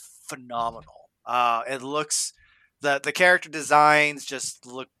looks phenomenal. It looks the character designs just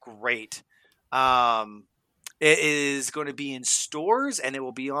look great. It is going to be in stores, and it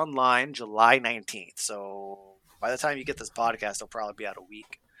will be online July 19th. So by the time you get this podcast, it'll probably be out a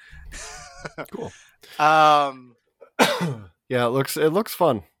week. Cool. Um, Yeah, it looks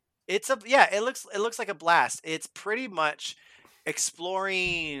fun. it looks like a blast. It's pretty much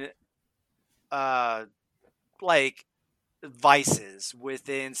exploring like vices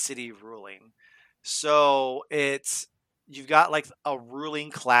within city ruling. So you've got like a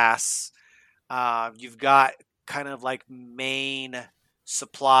ruling class. You've got kind of like main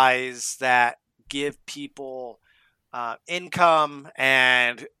supplies that give people income,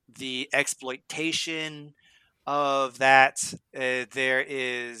 and the exploitation of that. There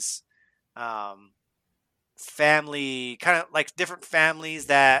is family, kind of like different families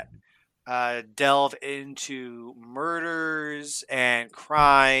that delve into murders and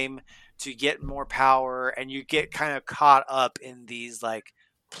crime to get more power, and you get kind of caught up in these like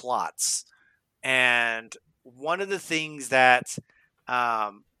plots. And one of the things that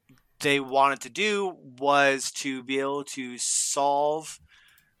they wanted to do was to be able to solve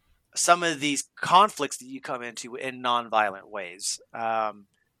some of these conflicts that you come into in non-violent ways.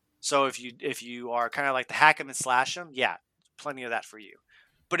 So if you are kind of like the hack 'em and slash 'em, yeah, plenty of that for you.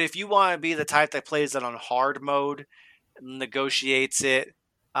 But if you want to be the type that plays it on hard mode, negotiates it,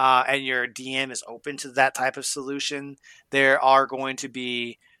 and your DM is open to that type of solution, there are going to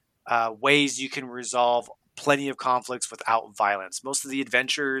be ways you can resolve plenty of conflicts without violence. Most of the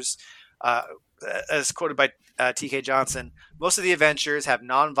adventures, as quoted by TK Johnson, most of the adventures have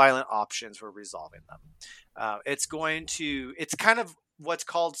non-violent options for resolving them. It's kind of what's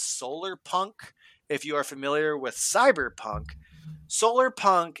called solar punk. If you are familiar with cyberpunk, solar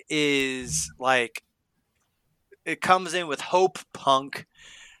punk is like, it comes in with hope punk,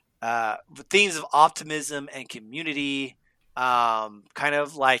 with themes of optimism and community. Kind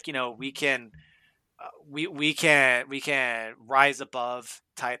of like, we can rise above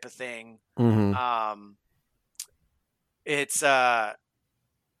type of thing. Mm-hmm. It's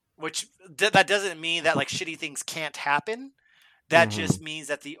which that doesn't mean that like shitty things can't happen. That just means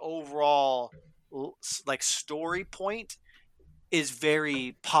that the overall like story point is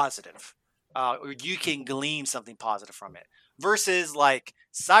very positive, or you can glean something positive from it. Versus like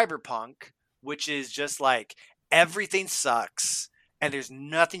cyberpunk, which is just like everything sucks and there's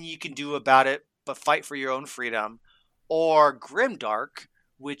nothing you can do about it but fight for your own freedom. Or grimdark,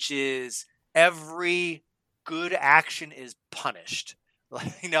 which is every good action is punished.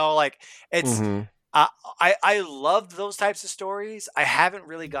 Like it's. I love those types of stories. I haven't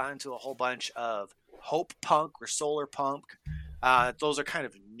really gotten into a whole bunch of hope punk or solar punk. Those are kind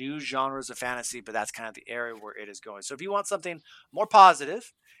of new genres of fantasy, but that's kind of the area where it is going. So if you want something more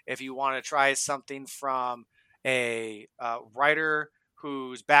positive, if you want to try something from a writer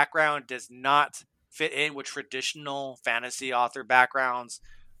whose background does not fit in with traditional fantasy author backgrounds,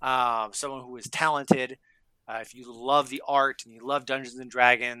 someone who is talented, if you love the art and you love Dungeons and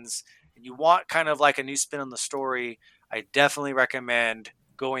Dragons, and you want kind of like a new spin on the story, I definitely recommend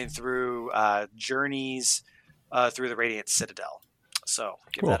going through Journeys Through the Radiant Citadel. So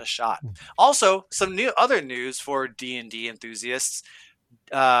give that a shot. Also, some other news for D&D enthusiasts.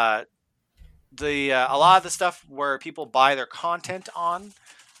 A lot of the stuff where people buy their content on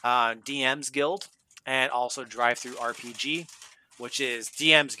DM's Guild, and also Drive Through RPG, which is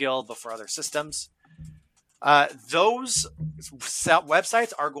DM's Guild but for other systems. Those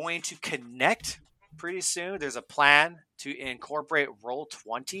websites are going to connect pretty soon. There's a plan to incorporate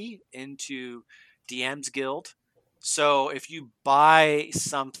Roll20 into DM's Guild. So if you buy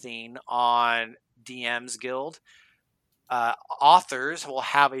something on DM's Guild, authors will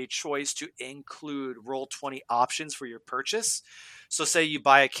have a choice to include Roll20 options for your purchase. So say you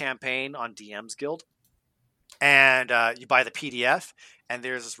buy a campaign on DM's Guild and you buy the PDF and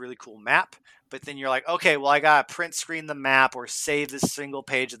there's this really cool map, but then you're like, okay, well, I got to print screen the map or save this single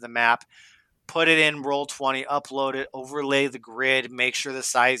page of the map, put it in Roll20, upload it, overlay the grid, make sure the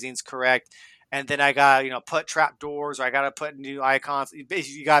sizing's correct. And then I got to, put trapdoors, or I got to put new icons.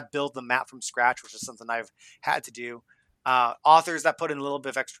 Basically, you got to build the map from scratch, which is something I've had to do. Authors that put in a little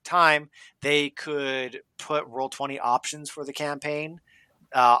bit of extra time, they could put Roll20 options for the campaign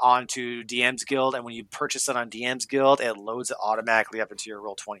onto DM's Guild, and when you purchase it on DM's Guild, it loads it automatically up into your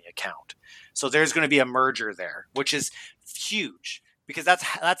Roll20 account. So there's going to be a merger there, which is huge, because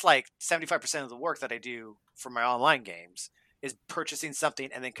that's like 75% of the work that I do for my online games is purchasing something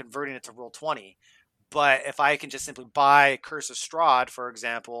and then converting it to Roll20. But if I can just simply buy Curse of Strahd, for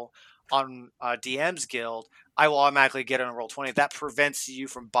example, on DM's Guild, I will automatically get it on Roll20. That prevents you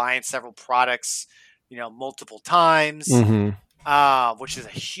from buying several products, multiple times, which is a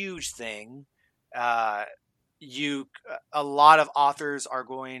huge thing. A lot of authors are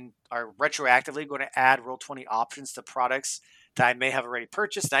retroactively going to add Roll20 options to products that I may have already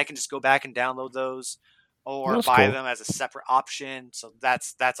purchased, and I can just go back and download those or buy them as a separate option. So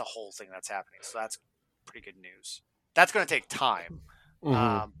that's a whole thing that's happening. So that's pretty good news. That's going to take time,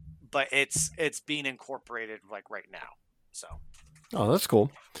 but it's being incorporated like right now. So. Oh, that's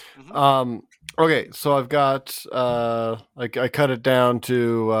cool. Okay, so I've got I cut it down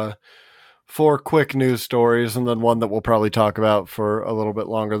to 4 quick news stories, and then one that we'll probably talk about for a little bit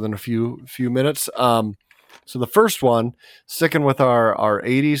longer than a few minutes. So the first one, sticking with our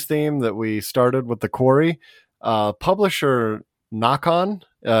 80s theme that we started with the Quarry, publisher Nacon,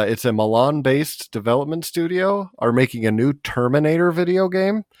 it's a Milan-based development studio, are making a new Terminator video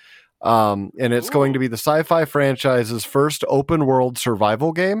game. And it's going to be the sci-fi franchise's first open-world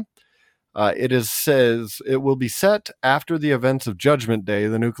survival game. It will be set after the events of Judgment Day,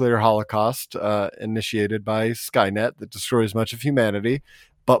 the nuclear holocaust initiated by Skynet that destroys much of humanity,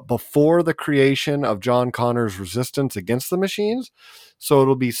 but before the creation of John Connor's resistance against the machines. So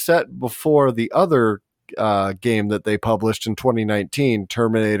it'll be set before the other game that they published in 2019,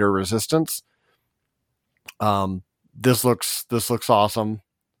 Terminator Resistance. This looks awesome.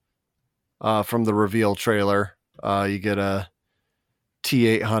 From the reveal trailer, you get a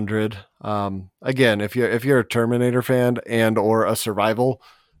T-800. Again, if you're a Terminator fan and or a survival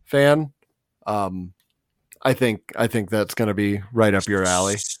fan, I think that's going to be right up your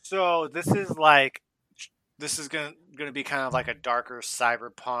alley. So this is going to be kind of like a darker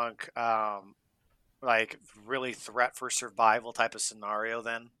cyberpunk, like really threat for survival type of scenario.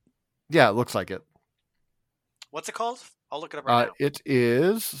 Then, yeah, it looks like it. What's it called? I'll look it up right now. It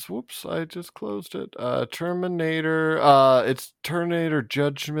is. Whoops! I just closed it. Terminator. It's Terminator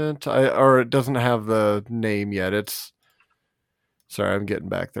Judgment. Or it doesn't have the name yet. It's. Sorry, I'm getting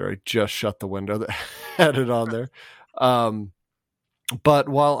back there. I just shut the window that had it on there. But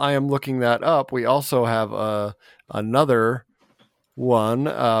while I am looking that up, we also have another one,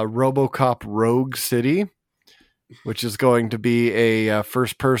 RoboCop Rogue City, which is going to be a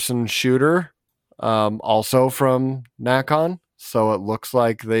first-person shooter. Also from Nacon, so it looks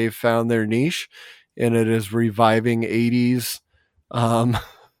like they've found their niche, and it is reviving 80s 80s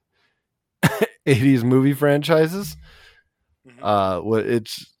movie franchises.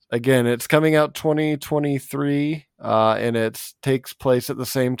 It's coming out 2023, and it takes place at the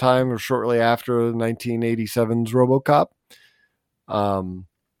same time or shortly after 1987's RoboCop.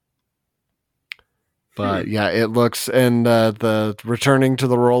 But yeah, it looks, and the returning to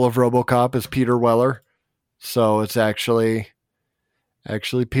the role of RoboCop is Peter Weller, so it's actually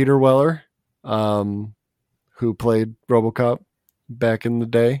Peter Weller, who played RoboCop back in the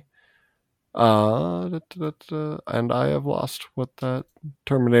day. And I have lost what that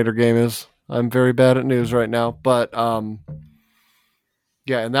Terminator game is. I'm very bad at news right now, but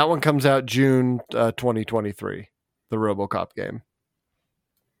yeah, and that one comes out June 2023, the RoboCop game.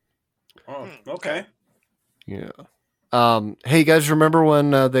 Oh, okay. Yeah. Hey, you guys remember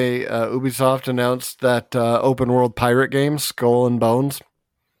when they Ubisoft announced that open world pirate game, Skull and Bones?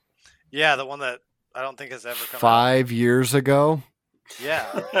 Yeah, the one that I don't think has ever come 5 years ago.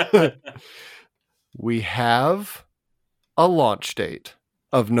 Yeah. We have a launch date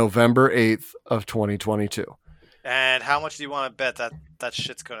of November 8th of 2022. And how much do you want to bet that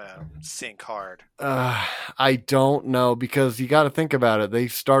shit's going to sink hard? I don't know, because you got to think about it. They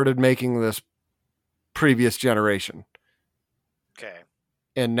started making this previous generation. Okay.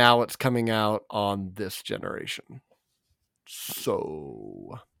 And now it's coming out on this generation.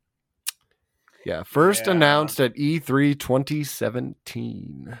 So Yeah, first Yeah. announced at E3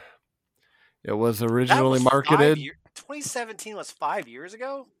 2017. It was That originally was 5 marketed. years. 2017 was 5 years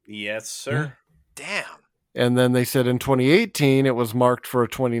ago. Yes, sir. Damn. And then they said in 2018 it was marked for a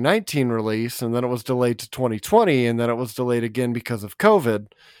 2019 release, and then it was delayed to 2020, and then it was delayed again because of COVID.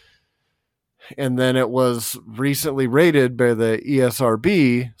 And then it was recently rated by the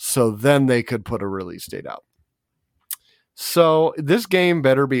ESRB, so then they could put a release date out. So this game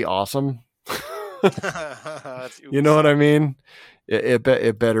better be awesome. You know what I mean? It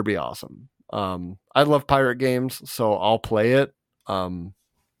better be awesome. I love pirate games, so I'll play it.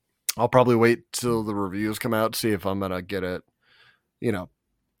 I'll probably wait till the reviews come out to see if I'm gonna get it,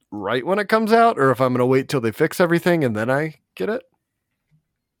 right when it comes out, or if I'm gonna wait till they fix everything and then I get it.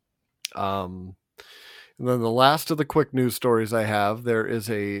 And then the last of the quick news stories I have, there is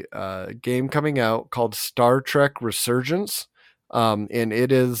a game coming out called Star Trek Resurgence. And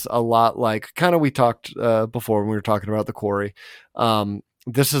it is a lot like, kind of we talked before when we were talking about The Quarry.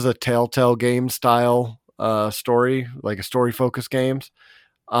 This is a Telltale game style story, like a story-focused games.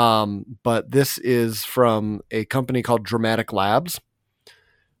 But this is from a company called Dramatic Labs.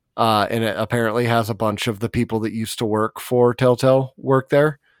 And it apparently has a bunch of the people that used to work for Telltale work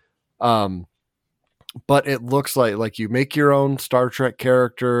there. But it looks like you make your own Star Trek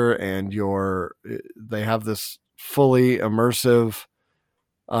character, and they have this fully immersive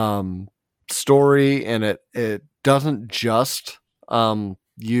story, and it doesn't just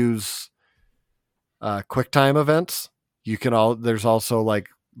use QuickTime events. There's also like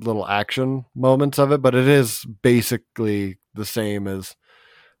little action moments of it, but it is basically the same as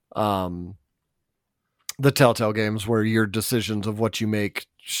the Telltale games, where your decisions of what you make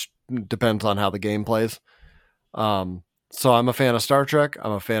depends on how the game plays. So I'm a fan of Star Trek.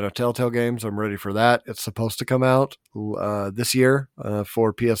 I'm a fan of Telltale games. I'm ready for that. It's supposed to come out this year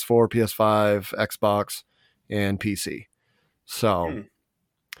for PS4, PS5, Xbox, and PC. So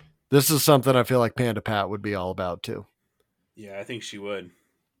this is something I feel like Panda Pat would be all about too. Yeah, I think she would.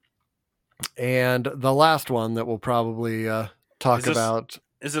 And the last one that we'll probably talk about.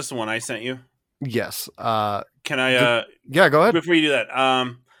 Is this the one I sent you? Yes. Can I? Yeah, go ahead. Before you do that,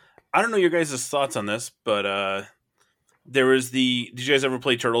 I don't know your guys' thoughts on this, but there was did you guys ever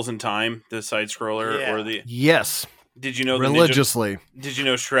play Turtles in Time, the side scroller? Yeah. Or the Yes. Did you know religiously? Did you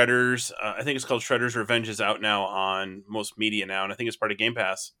know Shredder's? I think it's called Shredder's Revenge is out now on most media now, and I think it's part of Game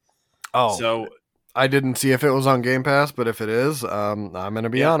Pass. Oh, so I didn't see if it was on Game Pass, but if it is, I'm going to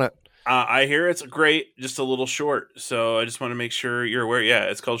be on it. I hear it's great, just a little short. So I just want to make sure you're aware. Yeah,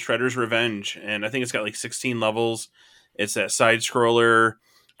 it's called Shredder's Revenge, and I think it's got like 16 levels. It's that side scroller,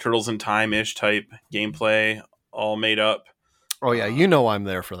 Turtles in Time-ish type gameplay, all made up. Oh yeah, I'm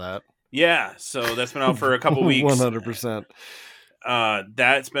there for that. Yeah, so that's been out for a couple weeks. 100%.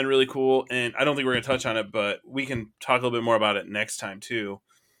 That's been really cool, and I don't think we're going to touch on it, but we can talk a little bit more about it next time too.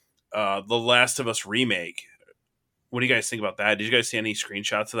 The Last of Us remake. What do you guys think about that? Did you guys see any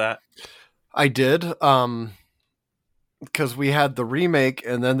screenshots of that? I did, because we had the remake,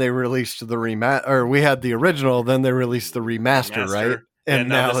 and then they released the or we had the original, then they released the remaster. Right? And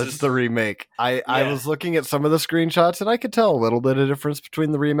now it's the remake. I was looking at some of the screenshots, and I could tell a little bit of difference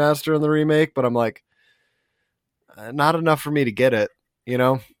between the remaster and the remake, but I'm like, not enough for me to get it,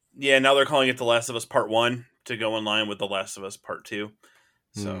 Yeah, now they're calling it The Last of Us Part 1 to go in line with The Last of Us Part 2.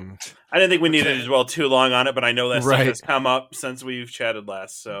 So I didn't think we needed to dwell too long on it, but I know that stuff has come up since we've chatted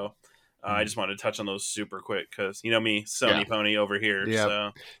last, so I just wanted to touch on those super quick because you know me, Sony Pony over here. Yeah.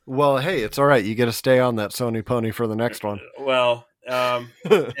 So. Well, hey, it's all right. You get to stay on that Sony Pony for the next one. Well, and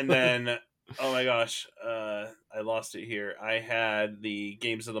then oh my gosh, I lost it here. I had the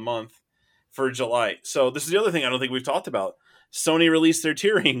games of the month for July. So this is the other thing I don't think we've talked about. Sony released their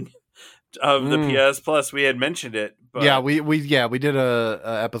tiering of the PS Plus. We had mentioned it, but yeah, we did a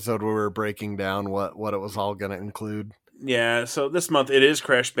episode where we were breaking down what it was all going to include. Yeah, so this month it is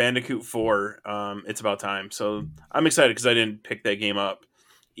Crash Bandicoot 4. It's about time. So I'm excited because I didn't pick that game up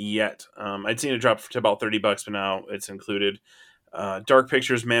yet. I'd seen it drop to about $30, but now it's included. Dark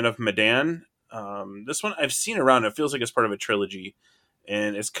Pictures Man of Medan. This one I've seen around. It feels like it's part of a trilogy,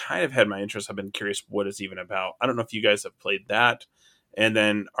 and it's kind of had my interest. I've been curious what it's even about. I don't know if you guys have played that. And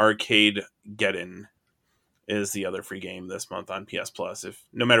then Arcadegeddon is the other free game this month on PS Plus. If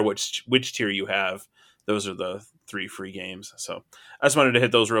no matter which tier you have, those are the 3 free games. So I just wanted to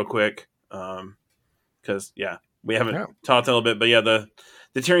hit those real quick because we haven't talked a little bit, but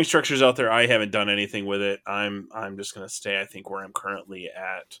the tiering structures out there. I haven't done anything with it. I'm just gonna stay. I think where I'm currently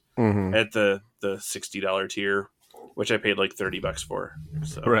at the $60 tier, which I paid like $30 for.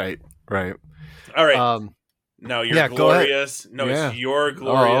 So right. All right. No, your Yeah, go ahead. glorious. No, Yeah. it's your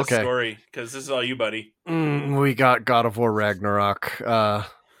glorious okay. story because this is all you, buddy. We got God of War Ragnarok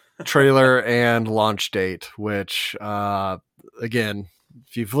trailer and launch date, which, again,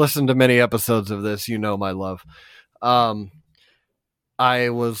 if you've listened to many episodes of this, you know my love. I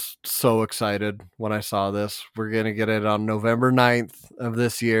was so excited when I saw this. We're going to get it on November 9th of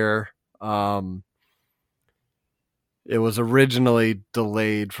this year. It was originally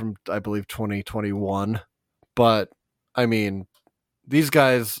delayed from, I believe, 2021. But, I mean, these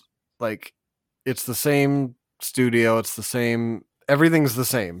guys, like, it's the same studio. It's the same. Everything's the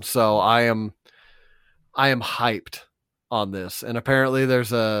same. So I am hyped on this. And apparently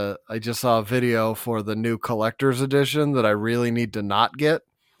I just saw a video for the new collector's edition that I really need to not get.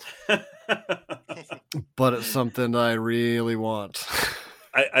 But it's something that I really want.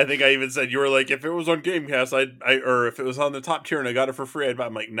 I think I even said, you were like, if it was on Gamecast, or if it was on the top tier and I got it for free,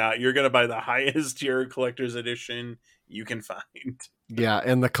 I'm like, nah, you're going to buy the highest tier collector's edition you can find. Yeah,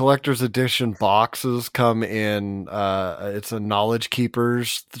 and the collector's edition boxes come in, it's a Knowledge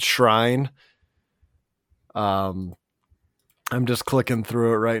Keeper's shrine. I'm just clicking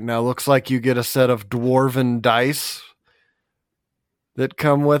through it right now. Looks like you get a set of dwarven dice that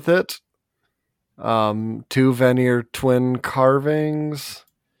come with it. 2 Veneer twin carvings.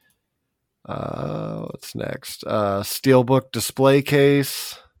 What's next? Steelbook display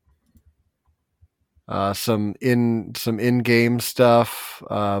case. Some in-game stuff.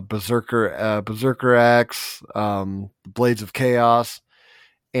 Berserker Axe. Blades of Chaos,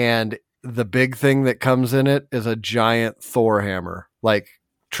 and the big thing that comes in it is a giant Thor hammer, like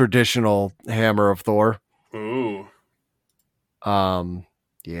traditional hammer of Thor. Ooh.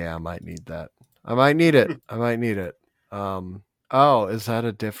 Yeah, I might need that. I might need it. Oh, is that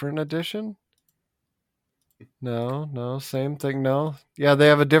a different edition? No, same thing. No. Yeah, they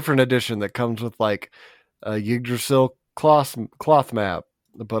have a different edition that comes with like a Yggdrasil cloth map,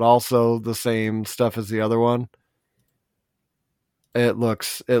 but also the same stuff as the other one. It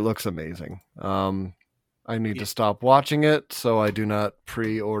looks amazing. I need to stop watching it so I do not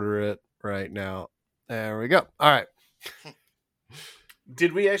pre-order it right now. There we go. All right.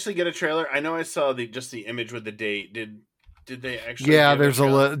 Did we actually get a trailer? I know I saw just the image with the date. Did they actually? Yeah, there's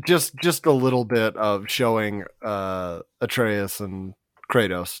just a little bit of showing Atreus and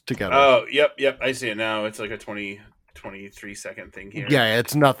Kratos together. Oh, yep. I see it now. It's like a 23 second thing here. Yeah,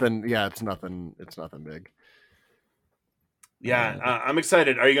 it's nothing. Yeah, it's nothing big. Yeah, I'm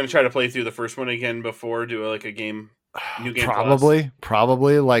excited. Are you going to try to play through the first one again before do a new game?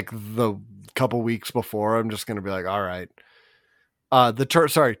 Probably like the couple weeks before. I'm just going to be like, all right.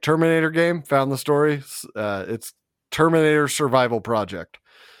 Terminator game. Found the story. It's Terminator Survival Project.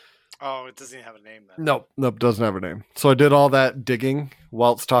 Oh, it doesn't even have a name then. Nope, doesn't have a name. So I did all that digging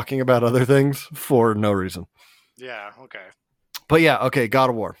whilst talking about other things for no reason. Yeah, okay. But yeah, okay, God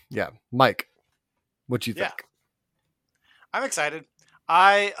of War. Yeah. Mike, what you think? I'm excited.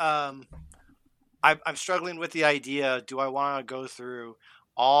 I'm struggling with the idea. Do I want to go through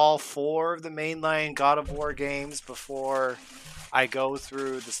all 4 of the mainline God of War games before I go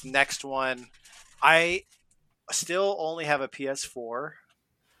through this next one? I still only have a PS4.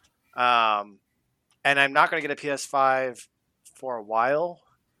 And I'm not going to get a PS5 for a while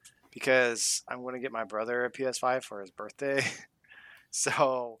because I'm going to get my brother a PS5 for his birthday.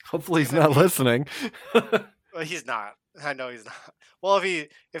 So hopefully he's not listening. Well, he's not. I know he's not. Well,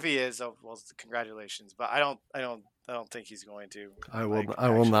 if he is, well, congratulations. But I don't think he's going to. I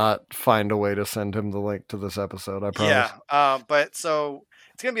will not find a way to send him the link to this episode. I promise. Yeah. But so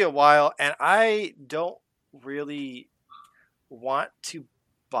it's gonna be a while, and I don't really want to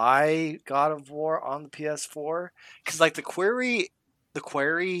buy God of War on the PS4 because like the Quarry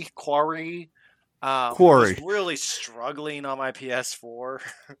was really struggling on my PS4.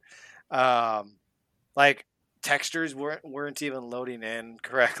 Like textures weren't even loading in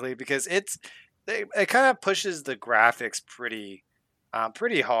correctly because it kind of pushes the graphics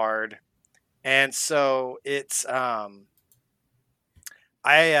pretty hard, and so it's I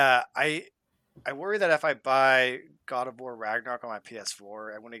worry that if I buy God of War Ragnarok on my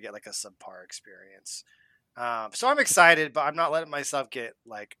PS4, I'm going to get like a subpar experience. So I'm excited, but I'm not letting myself get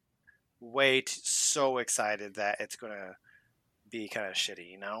like so excited that it's going to be kind of shitty,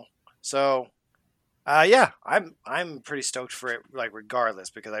 you know? So, yeah, I'm pretty stoked for it, like regardless,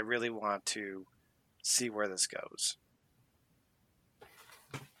 because I really want to see where this goes.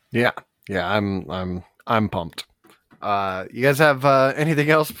 Yeah, I'm pumped. You guys have anything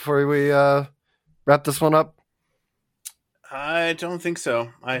else before we wrap this one up? I don't think so.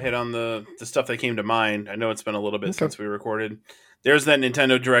 I hit on the stuff that came to mind. I know it's been a little bit since we recorded. There's that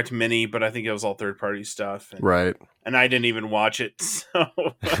Nintendo Direct Mini, but I think it was all third party stuff, Right. and I didn't even watch it.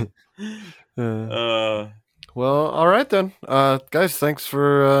 So, well, all right then, guys. Thanks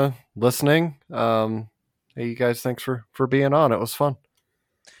for listening. Hey, you guys, thanks for being on. It was fun.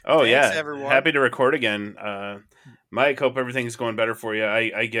 Oh Thanks, yeah, everyone. happy to record again. Mike, hope everything's going better for you.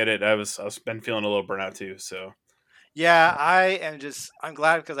 I get it. I've been feeling a little burnout too. So Yeah, I'm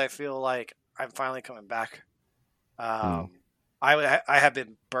glad because I feel like I'm finally coming back. I have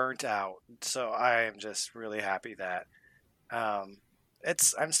been burnt out, so I am just really happy that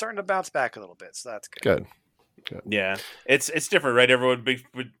I'm starting to bounce back a little bit, so that's good. Good. Yeah, it's different, right? Everyone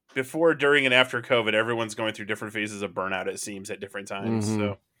before, during, and after COVID, everyone's going through different phases of burnout. It seems at different times. Mhm.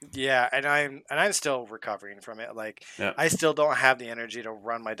 So Yeah, and I'm still recovering from it. Like Yeah. I still don't have the energy to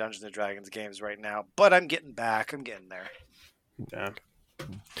run my Dungeons and Dragons games right now, but I'm getting back. I'm getting there. yeah,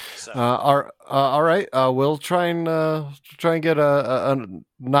 So All right. We'll try and get a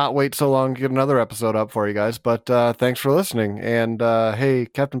not wait so long to get another episode up for you guys. But thanks for listening. And hey,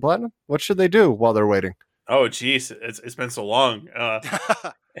 Captain Platinum, what should they do while they're waiting? oh geez, it's been so long.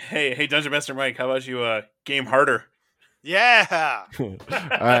 Hey, Dungeon Master Mike, how about you game harder? yeah. All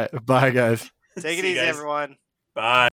right. Bye, guys. Take it See you easy, guys. everyone. Bye.